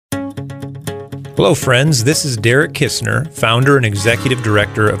Hello, friends. This is Derek Kistner, founder and executive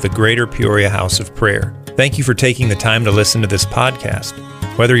director of the Greater Peoria House of Prayer. Thank you for taking the time to listen to this podcast.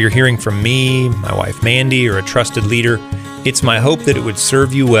 Whether you're hearing from me, my wife Mandy, or a trusted leader, it's my hope that it would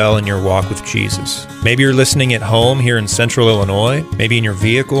serve you well in your walk with Jesus. Maybe you're listening at home here in Central Illinois, maybe in your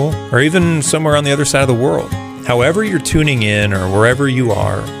vehicle, or even somewhere on the other side of the world. However you're tuning in or wherever you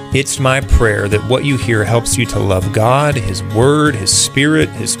are, it's my prayer that what you hear helps you to love God, His Word, His Spirit,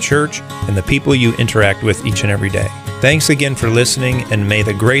 His church, and the people you interact with each and every day. Thanks again for listening, and may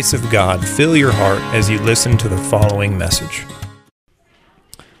the grace of God fill your heart as you listen to the following message.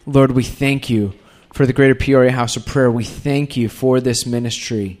 Lord, we thank you for the Greater Peoria House of Prayer. We thank you for this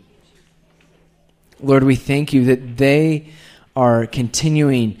ministry. Lord, we thank you that they are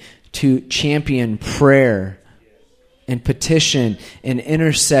continuing to champion prayer and petition and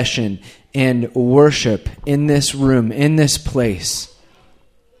intercession and worship in this room, in this place.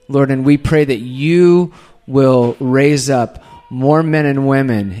 Lord, and we pray that you will raise up more men and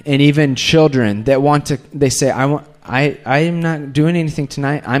women and even children that want to, they say, I am not doing anything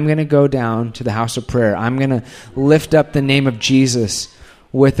tonight. I'm going to go down to the house of prayer. I'm going to lift up the name of Jesus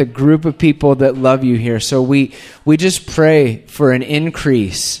with a group of people that love you here. So we just pray for an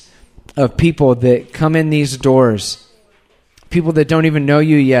increase of people that come in these doors, people that don't even know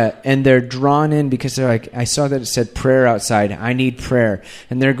you yet, and they're drawn in because they're like, I saw that it said prayer outside. I need prayer.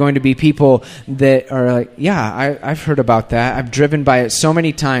 And they're going to be people that are like, yeah, I've heard about that. I've driven by it so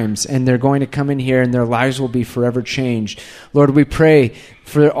many times, and they're going to come in here and their lives will be forever changed. Lord, we pray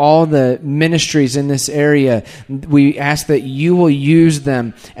for all the ministries in this area. We ask that you will use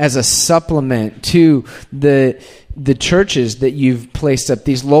them as a supplement to the churches that you've placed up,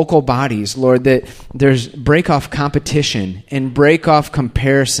 these local bodies, Lord, that there's break off competition and break off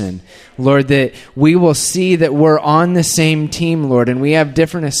comparison, Lord, that we will see that we're on the same team, Lord, and we have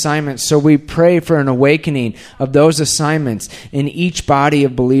different assignments. So we pray for an awakening of those assignments in each body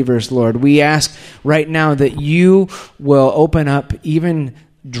of believers, Lord. We ask right now that you will open up even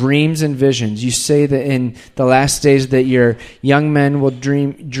dreams and visions. You say that in the last days that your young men will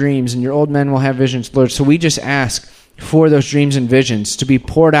dream dreams and your old men will have visions, Lord. So we just ask for those dreams and visions to be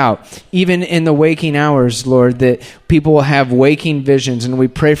poured out, even in the waking hours, Lord, that people will have waking visions. And we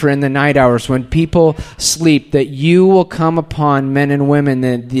pray for in the night hours when people sleep, that you will come upon men and women,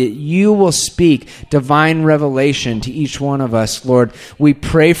 that you will speak divine revelation to each one of us, Lord. We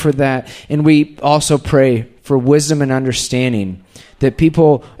pray for that. And we also pray for wisdom and understanding, that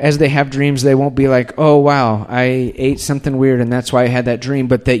people, as they have dreams, they won't be like, oh, wow, I ate something weird and that's why I had that dream,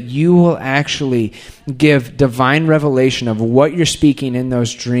 but that you will actually give divine revelation of what you're speaking in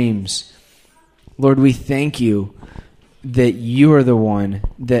those dreams. Lord, we thank you that you are the one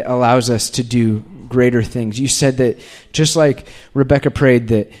that allows us to do greater things. You said that, just like Rebecca prayed,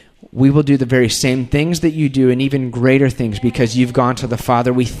 that we will do the very same things that you do and even greater things because you've gone to the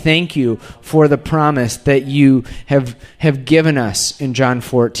Father. We thank you for the promise that you have given us in John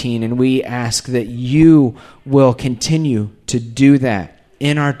 14, and we ask that you will continue to do that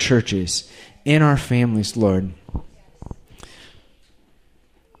in our churches, in our families, Lord.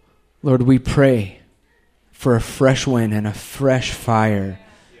 Lord, we pray for a fresh wind and a fresh fire,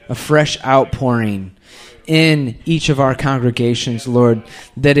 a fresh outpouring in each of our congregations, Lord,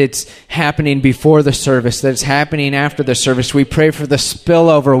 that it's happening before the service, that it's happening after the service. We pray for the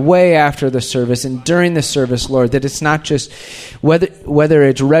spillover way after the service and during the service, Lord, that it's not just whether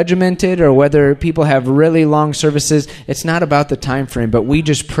it's regimented or whether people have really long services. It's not about the time frame, but we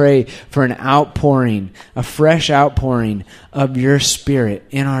just pray for an outpouring, a fresh outpouring of your Spirit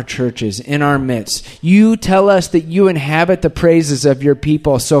in our churches, in our midst. You tell us that you inhabit the praises of your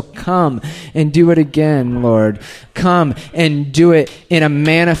people, so come and do it again, Lord. Come and do it in a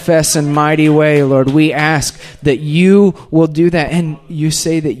manifest and mighty way, Lord. We ask that you will do that, and you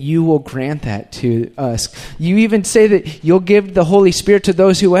say that you will grant that to us. You even say that you'll give the Holy Spirit to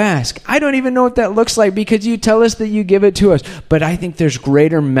those who ask. I don't even know what that looks like because you tell us that you give it to us, but I think there's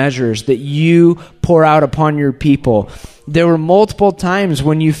greater measures that you pour out upon your people. There were multiple times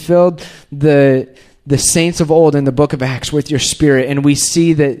when you filled the saints of old in the book of Acts with your Spirit, and we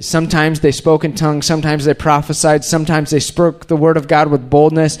see that sometimes they spoke in tongues, sometimes they prophesied, sometimes they spoke the word of God with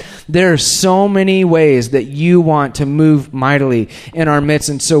boldness. There are so many ways that you want to move mightily in our midst,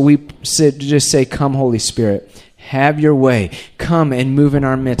 and so we just say, come, Holy Spirit. Have your way. Come and move in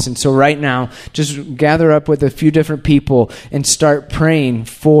our midst. And so right now, just gather up with a few different people and start praying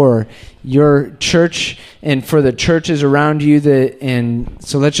for your church and for the churches around you. And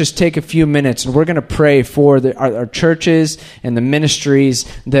so let's just take a few minutes, and we're going to pray for our churches and the ministries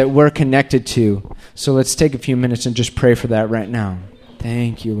that we're connected to. So let's take a few minutes and just pray for that right now.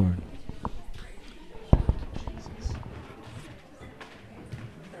 Thank you, Lord.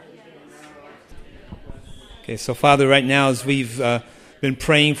 Okay, so Father, right now as we've been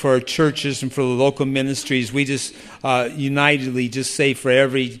praying for our churches and for the local ministries, we just unitedly just say for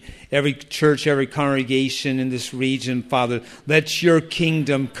every church, every congregation in this region, Father, let your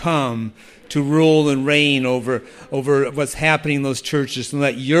kingdom come to rule and reign over what's happening in those churches, and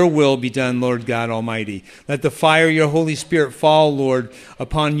let your will be done, Lord God Almighty. Let the fire of your Holy Spirit fall, Lord,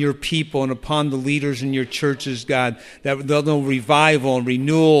 upon your people and upon the leaders in your churches, God, that they'll know revival and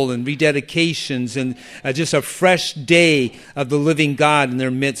renewal and rededications and just a fresh day of the living God in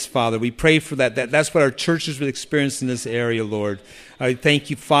their midst, Father. We pray for that. That's what our churches would experience in this area, Lord. I thank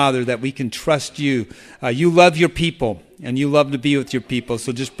you, Father, that we can trust you. You love your people, and you love to be with your people.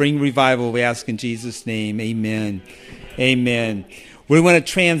 So just bring revival, we ask in Jesus' name. Amen. Amen. We want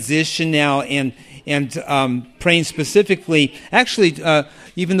to transition now and praying specifically. Actually,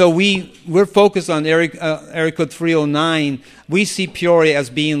 even though we're focused on area code 309, we see Peoria as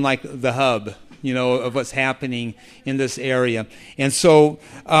being like the hub, of what's happening in this area. And so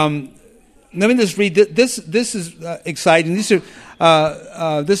let me just read this. This is exciting. This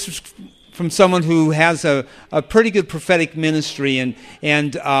is from someone who has a pretty good prophetic ministry and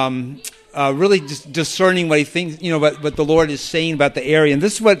really just discerning what he thinks, what the Lord is saying about the area. And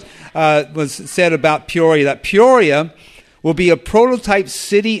this is what was said about Peoria, that Peoria will be a prototype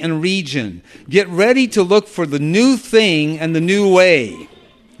city and region. Get ready to look for the new thing and the new way.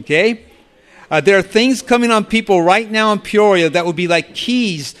 Okay? There are things coming on people right now in Peoria that will be like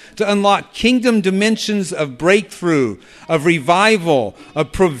keys to unlock kingdom dimensions of breakthrough, of revival,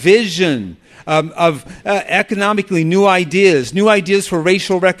 of provision, of economically new ideas for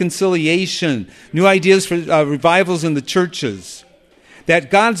racial reconciliation, new ideas for revivals in the churches.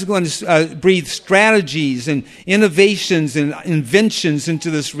 That God's going to breathe strategies and innovations and inventions into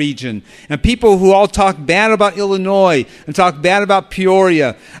this region. And people who all talk bad about Illinois and talk bad about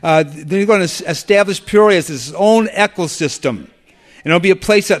Peoria, they're going to establish Peoria as its own ecosystem. And it'll be a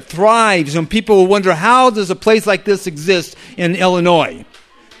place that thrives, and people will wonder, how does a place like this exist in Illinois?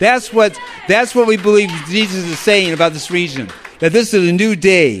 That's what we believe Jesus is saying about this region, that this is a new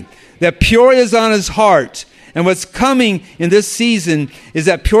day, that Peoria is on his heart. And what's coming in this season is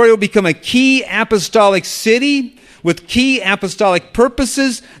that Peoria will become a key apostolic city with key apostolic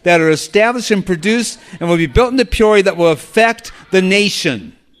purposes that are established and produced and will be built into Peoria that will affect the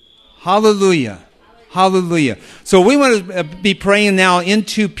nation. Hallelujah. Hallelujah. So we want to be praying now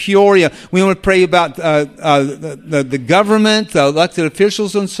into Peoria. We want to pray about the government, the elected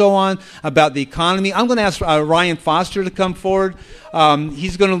officials and so on, about the economy. I'm going to ask Ryan Foster to come forward.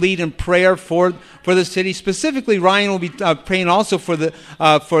 He's going to lead in prayer for the city. Specifically, Ryan will be praying also for the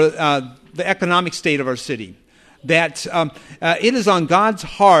economic state of our city. That it is on God's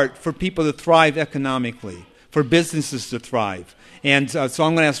heart for people to thrive economically, for businesses to thrive. And so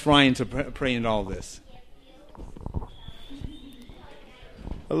I'm going to ask Ryan to pray into all this.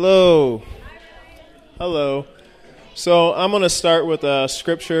 Hello. So I'm going to start with a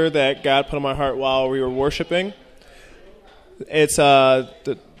scripture that God put on my heart while we were worshiping. It's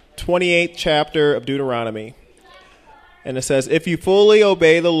the 28th chapter of Deuteronomy. And it says, "If you fully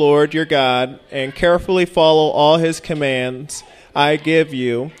obey the Lord your God and carefully follow all his commands I give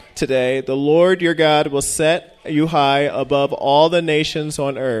you today, the Lord your God will set you high above all the nations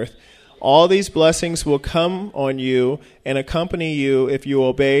on earth. All these blessings will come on you and accompany you if you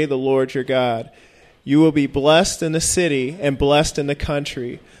obey the Lord your God. You will be blessed in the city and blessed in the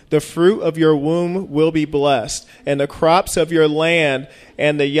country. The fruit of your womb will be blessed, and the crops of your land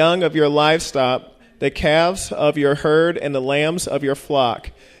and the young of your livestock, the calves of your herd and the lambs of your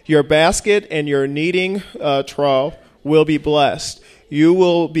flock. Your basket and your kneading trough will be blessed. You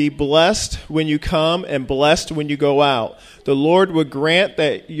will be blessed when you come and blessed when you go out. The Lord will grant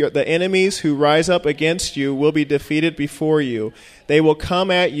that the enemies who rise up against you will be defeated before you. They will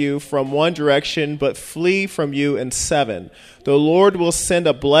come at you from one direction, but flee from you in seven. The Lord will send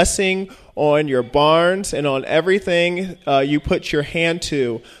a blessing on your barns and on everything you put your hand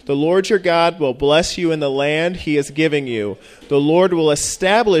to. The Lord your God will bless you in the land he is giving you. The Lord will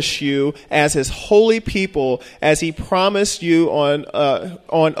establish you as his holy people, as he promised you on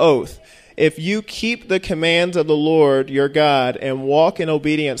oath. If you keep the commands of the Lord your God and walk in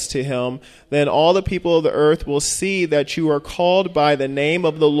obedience to him, then all the people of the earth will see that you are called by the name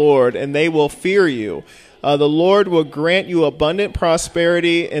of the Lord, and they will fear you. The Lord will grant you abundant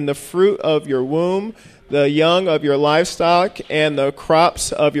prosperity in the fruit of your womb, the young of your livestock, and the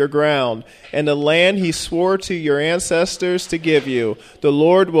crops of your ground, and the land he swore to your ancestors to give you. The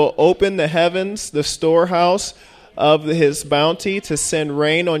Lord will open the heavens, the storehouse of his bounty to send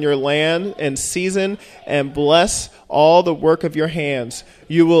rain on your land in season and bless all the work of your hands.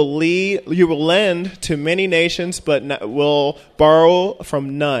 You will lend to many nations, but will borrow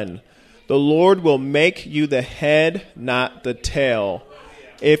from none. The Lord will make you the head, not the tail,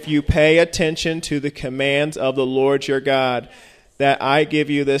 if you pay attention to the commands of the Lord your God that I give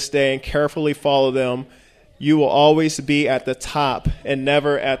you this day and carefully follow them. You will always be at the top and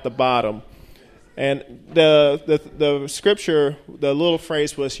never at the bottom. And the scripture, the little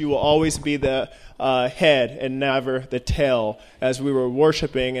phrase was, you will always be the head and never the tail, as we were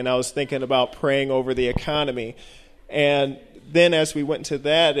worshiping, and I was thinking about praying over the economy. And then as we went into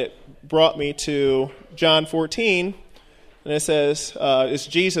that, it brought me to John 14, and it says, it's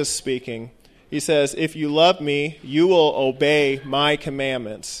Jesus speaking. He says, if you love me, you will obey my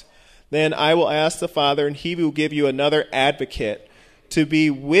commandments. Then I will ask the Father, and he will give you another advocate to be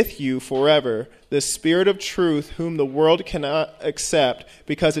with you forever, the Spirit of truth, whom the world cannot accept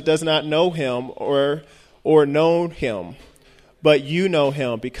because it does not know him or know him. But you know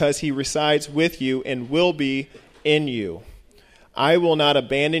him because he resides with you and will be in you. I will not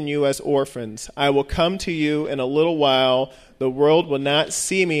abandon you as orphans. I will come to you in a little while. The world will not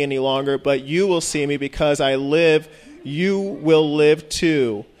see me any longer, but you will see me because I live. You will live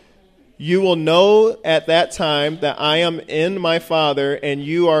too. You will know at that time that I am in my Father, and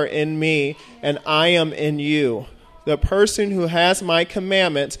you are in me, and I am in you. The person who has my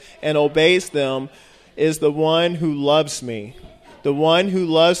commandments and obeys them is the one who loves me. The one who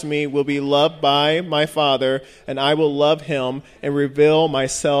loves me will be loved by my Father, and I will love him and reveal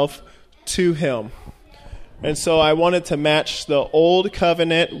myself to him. And so I wanted to match the old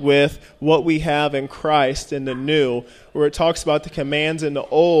covenant with what we have in Christ in the new, where it talks about the commands in the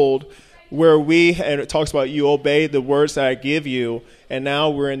old, and it talks about you obey the words that I give you, and now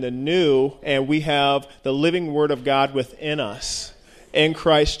we're in the new, and we have the living word of God within us in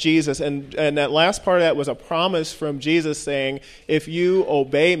Christ Jesus. And that last part of that was a promise from Jesus saying, if you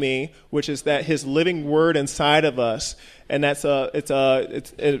obey me, which is that his living word inside of us, and it's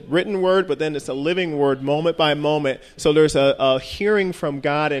a written word, but then it's a living word moment by moment. So there's a hearing from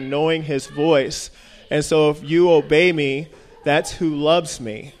God and knowing his voice. And so if you obey me, that's who loves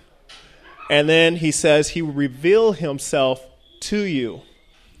me. And then he says he will reveal himself to you.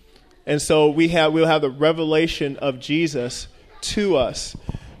 And so we'll have the revelation of Jesus to us.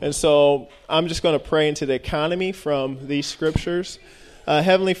 And so I'm just going to pray into the economy from these scriptures.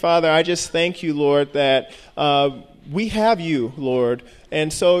 Heavenly Father, I just thank you, Lord, that we have you, Lord.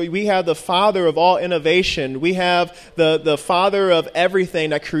 And so we have the Father of all innovation. We have the Father of everything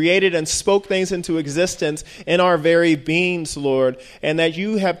that created and spoke things into existence in our very beings, Lord. And that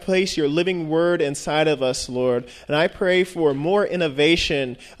you have placed your living word inside of us, Lord. And I pray for more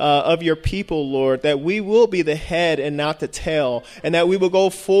innovation of your people, Lord, that we will be the head and not the tail. And that we will go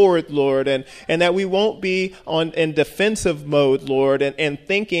forward, Lord. And that we won't be in defensive mode, Lord, and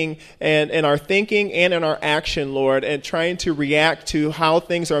thinking and in our thinking and in our action, Lord, and trying to react to how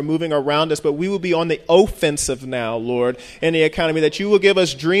things are moving around us, but we will be on the offensive now, Lord, in the economy, that you will give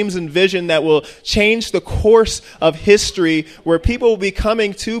us dreams and vision that will change the course of history, where people will be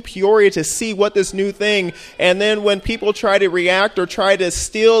coming to Peoria to see what this new thing, and then when people try to react or try to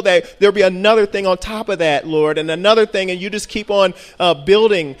steal, that there'll be another thing on top of that, Lord, and another thing, and you just keep on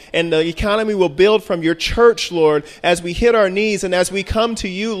building, and the economy will build from your church, Lord, as we hit our knees and as we come to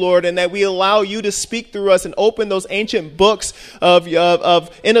you, Lord, and that we allow you to speak through us and open those ancient books of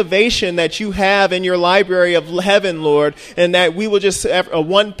innovation that you have in your library of heaven, Lord, and that we will just,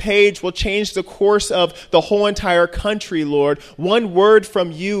 one page will change the course of the whole entire country, Lord. One word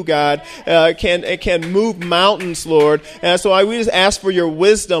from you, God, can move mountains, Lord. And so we just ask for your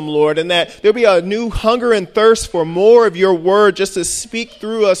wisdom, Lord, and that there'll be a new hunger and thirst for more of your word just to speak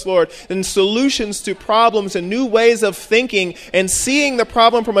through us, Lord, and solutions to problems and new ways of thinking and seeing the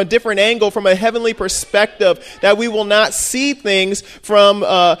problem from a different angle, from a heavenly perspective, that we will not see things from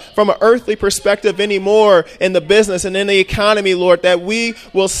an earthly perspective anymore in the business and in the economy, Lord, that we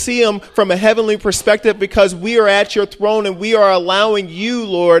will see them from a heavenly perspective because we are at your throne and we are allowing you,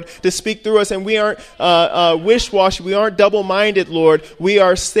 Lord, to speak through us, and we aren't wish-washy, we aren't double-minded, Lord. We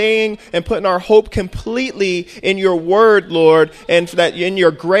are staying and putting our hope completely in your word, Lord, and that in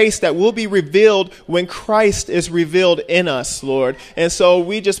your grace that will be revealed when Christ is revealed in us, Lord. And so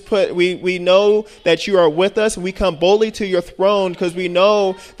we know that you are with us, and we come boldly to your throne because because we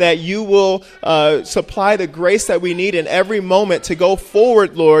know that you will supply the grace that we need in every moment to go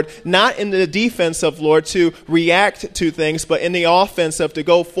forward, Lord, not in the defensive, Lord, to react to things, but in the offensive to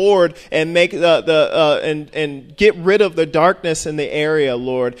go forward and make and get rid of the darkness in the area,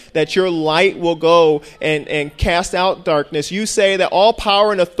 Lord, that your light will go and cast out darkness. You say that all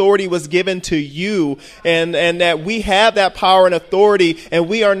power and authority was given to you, and that we have that power and authority, and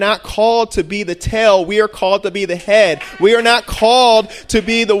we are not called to be the tail. We are called to be the head. We are not called to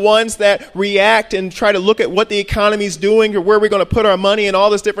be the ones that react and try to look at what the economy's doing or where we're going to put our money and all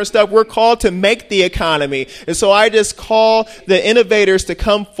this different stuff. We're called to make the economy. And so I just call the innovators to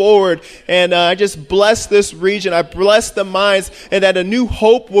come forward, and I just bless this region. I bless the minds, and that a new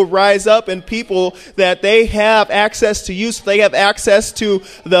hope will rise up in people, that they have access to you, so they have access to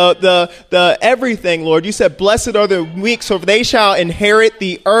the everything, Lord. You said, blessed are the meek, so they shall inherit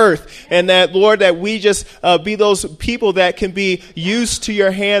the earth. And that, Lord, that we just be those people that can be used to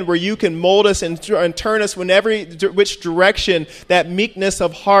your hand, where you can mold us and turn us which direction, that meekness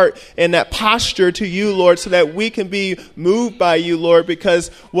of heart and that posture to you, Lord, so that we can be moved by you, Lord, because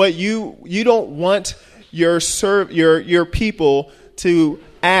what you don't want your people to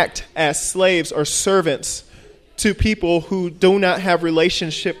act as slaves or servants to people who do not have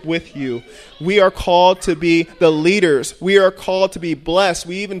relationship with you. We are called to be the leaders. We are called to be blessed.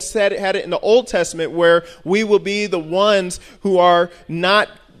 We even had it in the Old Testament, where we will be the ones who are not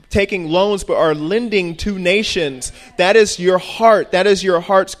taking loans but are lending to nations. That is your heart. That is your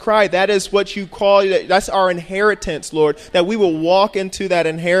heart's cry. That is what you call it. That's our inheritance, Lord, that we will walk into that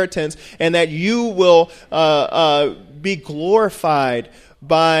inheritance, and that you will be glorified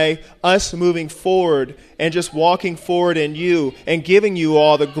by us moving forward and just walking forward in you and giving you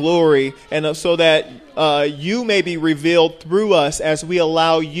all the glory, and so that you may be revealed through us as we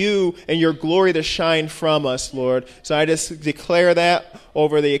allow you and your glory to shine from us, Lord. So I just declare that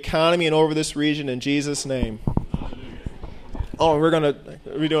over the economy and over this region in Jesus' name. Oh, we're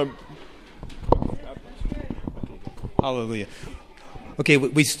doing. Hallelujah. Okay,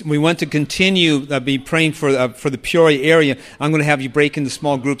 we want to continue be praying for the Peoria area. I'm going to have you break into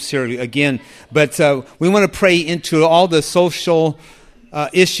small groups here again, but we want to pray into all the social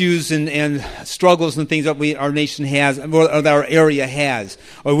issues and struggles and things that our nation has, or that our area has.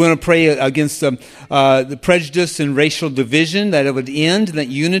 Or we want to pray against the prejudice and racial division, that it would end, that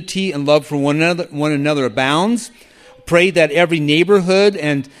unity and love for one another abounds. Pray that every neighborhood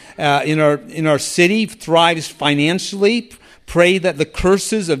and in our city thrives financially. Pray that the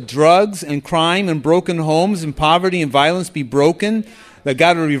curses of drugs and crime and broken homes and poverty and violence be broken, that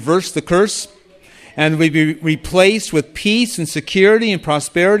God will reverse the curse, and we be replaced with peace and security and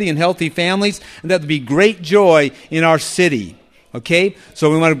prosperity and healthy families, and that there be great joy in our city. Okay?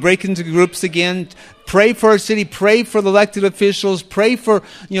 So we want to break into groups again. Pray for our city. Pray for the elected officials. Pray for,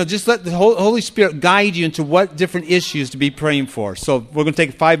 just let the Holy Spirit guide you into what different issues to be praying for. So we're going to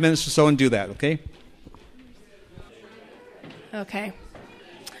take 5 minutes or so and do that, okay? Okay.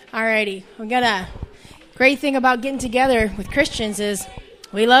 Alrighty. We got a great thing about getting together with Christians is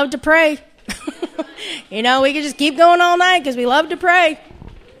we love to pray. We can just keep going all night because we love to pray.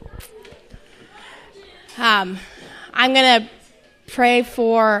 I'm going to pray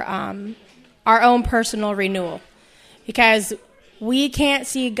for our own personal renewal, because we can't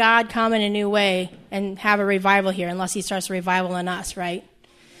see God come in a new way and have a revival here unless he starts a revival in us, right?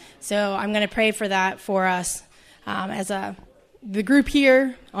 So I'm going to pray for that for us as the group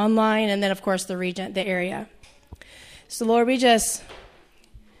here, online, and then, of course, the region, the area. So, Lord, we just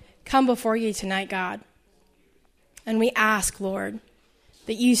come before you tonight, God, and we ask, Lord,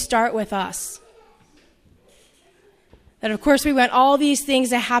 that you start with us. That, of course, we want all these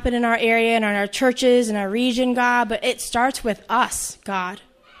things that happen in our area and in our churches and our region, God, but it starts with us, God.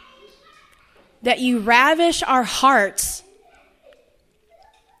 That you ravish our hearts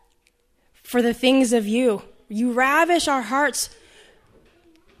for the things of you. You ravish our hearts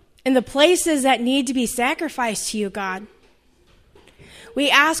in the places that need to be sacrificed to you, God. We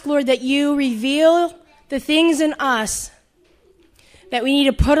ask, Lord, that you reveal the things in us that we need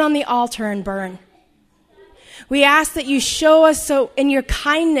to put on the altar and burn. We ask that you show us so in your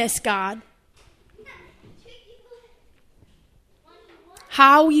kindness, God,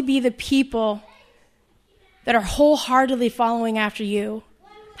 how we be the people that are wholeheartedly following after you.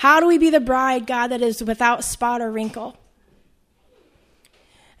 How do we be the bride, God, that is without spot or wrinkle?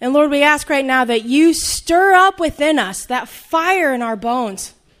 And Lord, we ask right now that you stir up within us that fire in our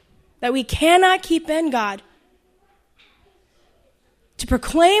bones that we cannot keep in, God, to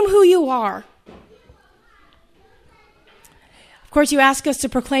proclaim who you are. Of course, you ask us to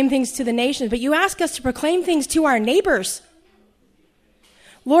proclaim things to the nations, but you ask us to proclaim things to our neighbors.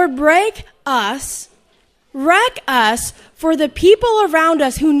 Lord, wreck us for the people around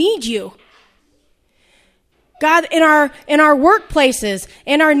us who need you. God, in our workplaces,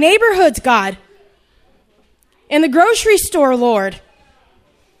 in our neighborhoods, God, in the grocery store, Lord.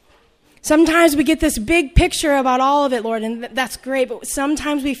 Sometimes we get this big picture about all of it, Lord, and that's great, but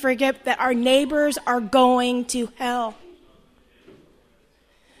sometimes we forget that our neighbors are going to hell.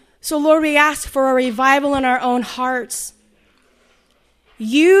 So, Lord, we ask for a revival in our own hearts.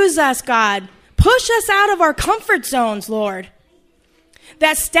 Use us, God. Push us out of our comfort zones, Lord.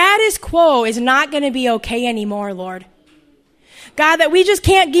 That status quo is not going to be okay anymore, Lord. God, that we just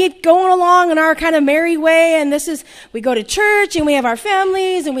can't keep going along in our kind of merry way, and we go to church and we have our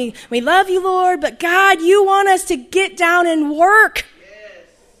families and we love you, Lord, but God, you want us to get down and work. Yes.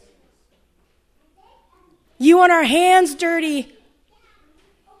 You want our hands dirty.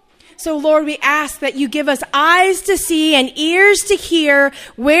 So, Lord, we ask that you give us eyes to see and ears to hear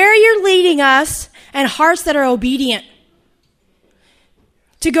where you're leading us and hearts that are obedient.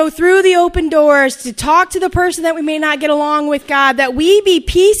 To go through the open doors, to talk to the person that we may not get along with, God, that we be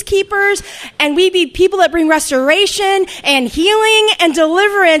peacekeepers and we be people that bring restoration and healing and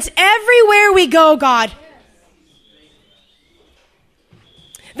deliverance everywhere we go, God.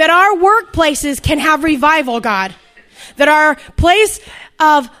 That our workplaces can have revival, God. That our place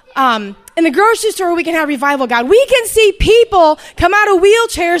of, in the grocery store, we can have revival, God. We can see people come out of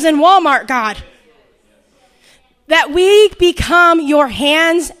wheelchairs in Walmart, God. That we become your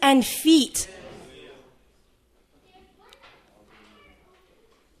hands and feet.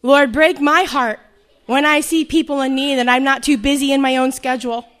 Lord, break my heart when I see people in need and I'm not too busy in my own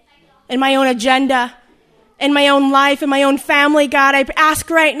schedule, in my own agenda, in my own life, in my own family, God. I ask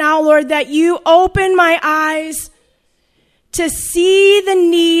right now, Lord, that you open my eyes to see the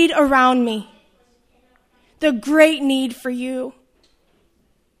need around me, the great need for you.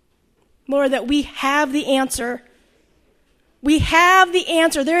 Lord, that we have the answer. We have the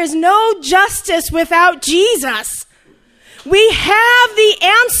answer. There is no justice without Jesus. We have the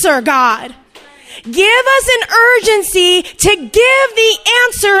answer, God. Give us an urgency to give the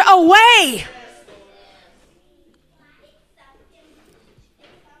answer away.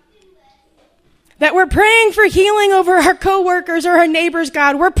 That we're praying for healing over our coworkers or our neighbors,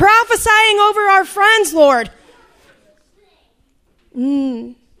 God. We're prophesying over our friends, Lord.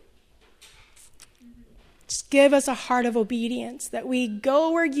 Just give us a heart of obedience, that we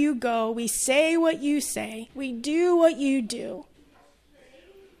go where you go, we say what you say, we do what you do.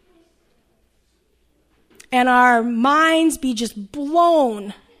 And our minds be just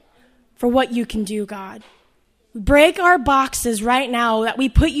blown for what you can do, God. Break our boxes right now that we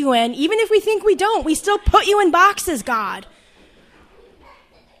put you in. Even if we think we don't, we still put you in boxes, God.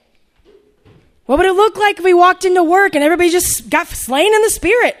 What would it look like if we walked into work and everybody just got slain in the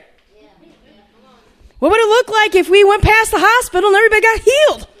Spirit? What would it look like if we went past the hospital and everybody got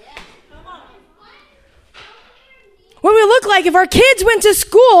healed? What would it look like if our kids went to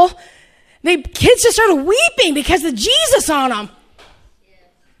school, the kids just started weeping because of Jesus on them?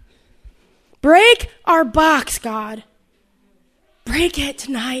 Break our box, God. Break it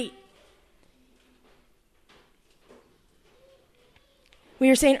tonight. We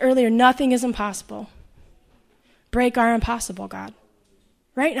were saying earlier, nothing is impossible. Break our impossible, God.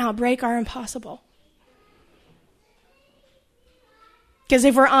 Right now, break our impossible. Because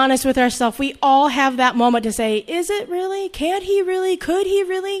if we're honest with ourselves, we all have that moment to say, is it really? Can't he really? Could he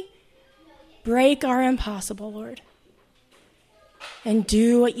really? Break our impossible, Lord. And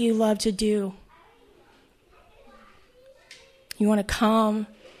do what you love to do. You want to come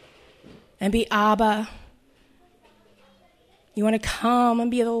and be Abba. You want to come and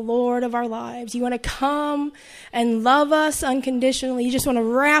be the Lord of our lives. You want to come and love us unconditionally. You just want to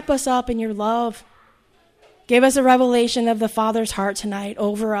wrap us up in your love. Give us a revelation of the Father's heart tonight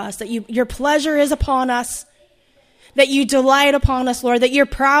over us, that your pleasure is upon us, that you delight upon us, Lord, that you're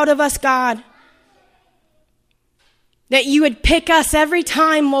proud of us, God, that you would pick us every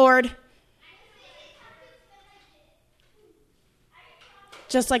time, Lord.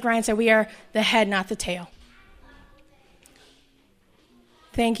 Just like Ryan said, we are the head, not the tail.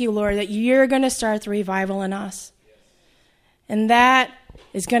 Thank you, Lord, that you're going to start the revival in us. And that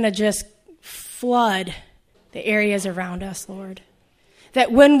is going to just flood the areas around us, Lord.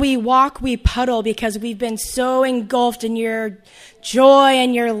 That when we walk, we puddle because we've been so engulfed in your joy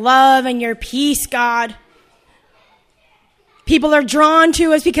and your love and your peace, God. People are drawn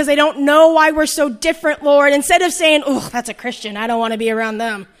to us because they don't know why we're so different, Lord. Instead of saying, oh, that's a Christian, I don't want to be around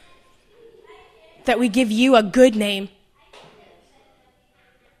them. That we give you a good name.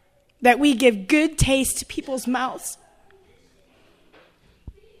 That we give good taste to people's mouths.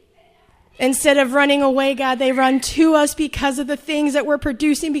 Instead of running away, God, they run to us because of the things that we're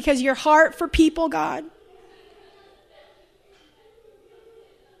producing, because of your heart for people, God.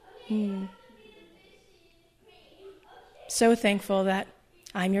 So thankful that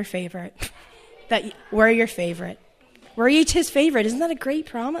I'm your favorite, that we're your favorite. We're each his favorite. Isn't that a great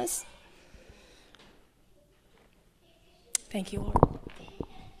promise? Thank you, Lord.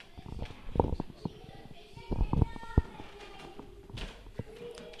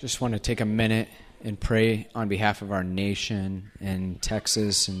 Just want to take a minute and pray on behalf of our nation and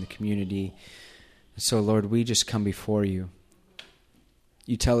Texas and the community. So, Lord, we just come before you.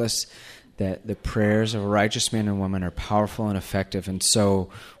 You tell us that the prayers of a righteous man and woman are powerful and effective, and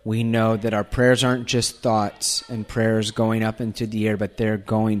so we know that our prayers aren't just thoughts and prayers going up into the air, but they're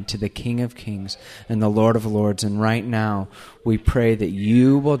going to the King of Kings and the Lord of Lords. And right now, we pray that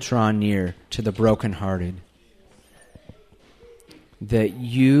you will draw near to the brokenhearted, that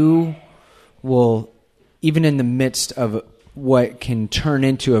you will, even in the midst of what can turn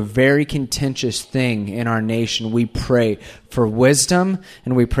into a very contentious thing in our nation, we pray for wisdom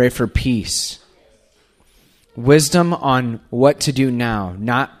and we pray for peace. Wisdom on what to do now,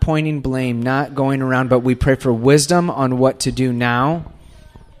 not pointing blame, not going around, but we pray for wisdom on what to do now,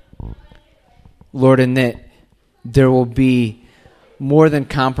 Lord, and that there will be more than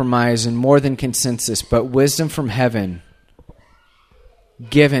compromise and more than consensus, but wisdom from heaven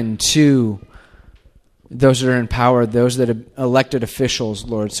given to those that are in power, those that are elected officials,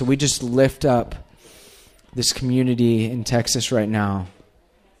 Lord. So we just lift up this community in Texas right now.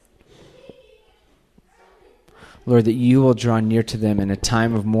 Lord, that you will draw near to them in a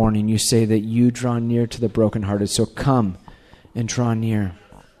time of mourning. You say that you draw near to the brokenhearted. So come and draw near.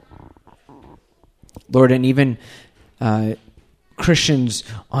 Lord, and even Christians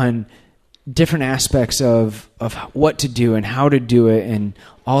on different aspects of what to do and how to do it and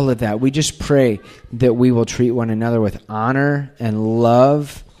all of that. We just pray that we will treat one another with honor and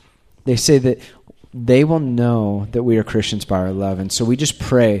love. They say that they will know that we are Christians by our love. And so we just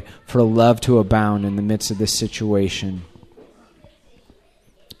pray for love to abound in the midst of this situation.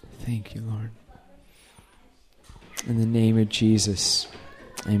 Thank you, Lord. In the name of Jesus,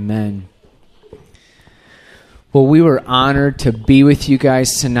 amen. Well, we were honored to be with you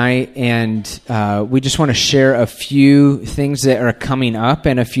guys tonight, and we just want to share a few things that are coming up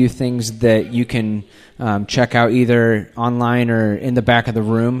and a few things that you can check out either online or in the back of the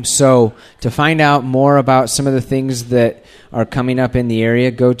room. So to find out more about some of the things that are coming up in the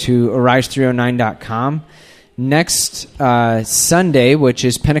area, go to arise309.com. Next Sunday, which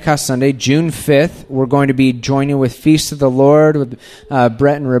is Pentecost Sunday, June 5th, we're going to be joining with Feast of the Lord with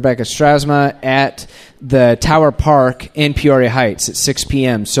Brett and Rebecca Strasma at the Tower Park in Peoria Heights at 6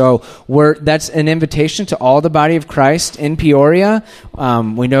 p.m. So that's an invitation to all the body of Christ in Peoria.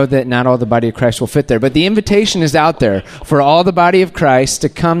 We know that not all the body of Christ will fit there, but the invitation is out there for all the body of Christ to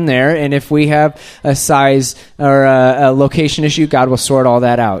come there. And if we have a size or a location issue, God will sort all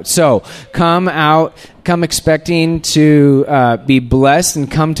that out. So come out. Come expecting to be blessed and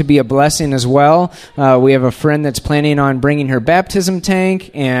come to be a blessing as well. We have a friend that's planning on bringing her baptism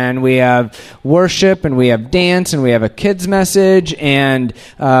tank, and we have worship, and we have dance, and we have a kids message, and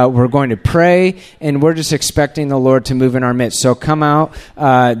we're going to pray, and we're just expecting the Lord to move in our midst. So come out.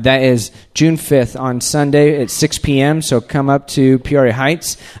 That is June 5th on Sunday at 6 p.m., so come up to Peoria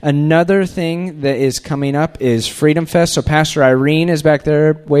Heights. Another thing that is coming up is Freedom Fest. So Pastor Irene is back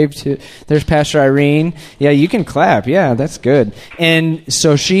there. Wave to, there's Pastor Irene. Yeah, you can clap. Yeah, that's good. And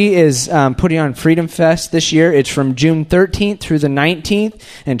so she is putting on Freedom Fest this year. It's from June 13th through the 19th,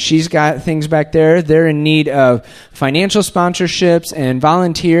 and she's got things back there. They're in need of financial sponsorships and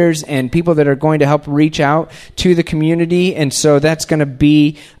volunteers and people that are going to help reach out to the community. And so that's going to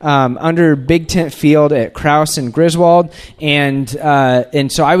be under Big Tent Field at Krause and Griswold. And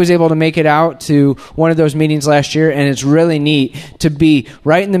so I was able to make it out to one of those meetings last year, and it's really neat to be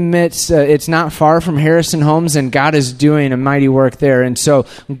right in the midst. It's not far from Harrison Homes, and God is doing a mighty work there. And so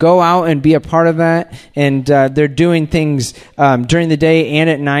go out and be a part of that. And they're doing things during the day and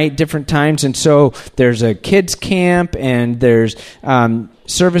at night, different times. And so there's a kids camp, and there's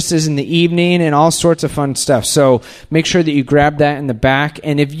services in the evening and all sorts of fun stuff. So make sure that you grab that in the back.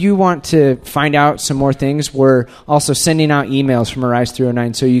 And if you want to find out some more things, we're also sending out emails from Arise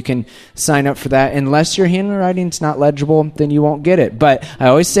 309, so you can sign up for that. Unless your handwriting's not legible, then you won't get it. But I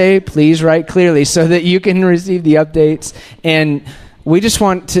always say, please write clearly so that you can receive the updates. And we just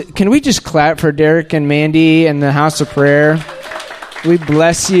want to, can we just clap for Derek and Mandy and the House of Prayer? We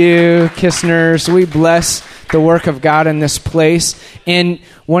bless you, Kissners. We bless the work of God in this place. And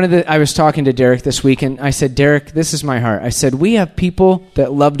I was talking to Derek this week, and I said, Derek, this is my heart. I said, we have people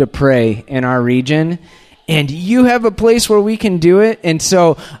that love to pray in our region, and you have a place where we can do it. And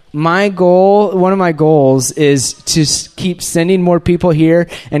so one of my goals is to keep sending more people here.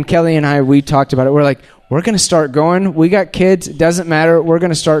 And Kelly and I, we talked about it. We're like, we're going to start going. We got kids. It doesn't matter. We're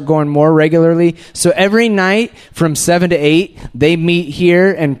going to start going more regularly. So every night from 7 to 8, they meet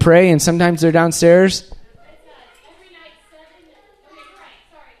here and pray, and sometimes they're downstairs.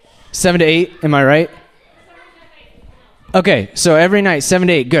 7 to 8, am I right? Okay, so every night, 7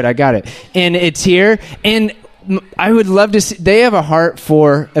 to 8. Good, I got it. And it's here. And I would love to see, they have a heart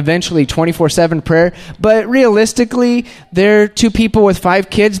for eventually 24/7 prayer, but realistically, there are 2 people with 5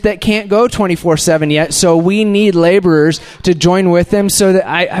 kids that can't go 24/7 yet, so we need laborers to join with them. So that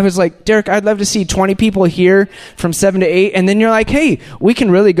I was like, Derek, I'd love to see 20 people here from 7 to 8, and then you're like, hey, we can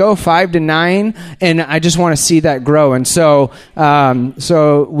really go 5 to 9, and I just want to see that grow. And so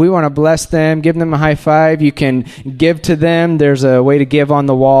we want to bless them, give them a high five. You can give to them. There's a way to give on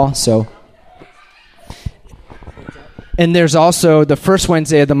the wall, so... And there's also the first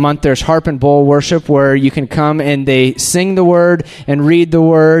Wednesday of the month, there's harp and bowl worship where you can come and they sing the word and read the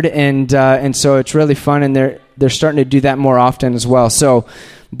word. And so it's really fun. And they're starting to do that more often as well. So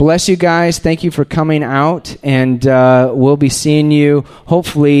bless you guys. Thank you for coming out. And we'll be seeing you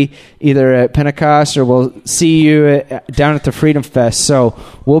hopefully either at Pentecost or we'll see you down at the Freedom Fest. So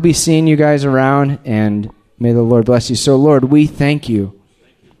we'll be seeing you guys around, and may the Lord bless you. So Lord, we thank you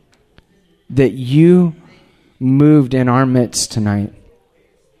that you moved in our midst tonight,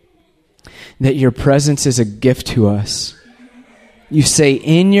 that your presence is a gift to us. You say,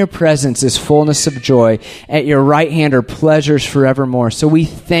 in your presence is fullness of joy. At your right hand are pleasures forevermore. So we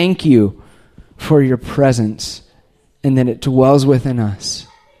thank you for your presence and that it dwells within us.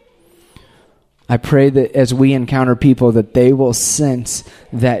 I pray that as we encounter people, that they will sense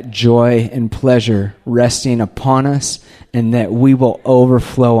that joy and pleasure resting upon us, and that we will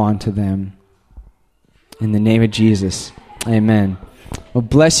overflow onto them. In the name of Jesus, amen. Well,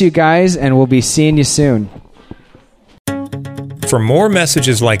 bless you guys, and we'll be seeing you soon. For more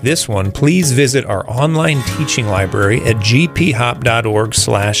messages like this one, please visit our online teaching library at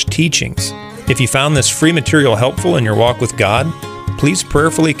gphop.org/teachings. If you found this free material helpful in your walk with God, please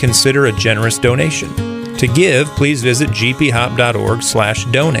prayerfully consider a generous donation. To give, please visit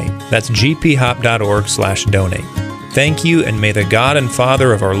gphop.org/donate. That's gphop.org/donate. Thank you, and may the God and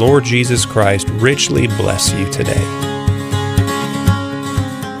Father of our Lord Jesus Christ richly bless you today.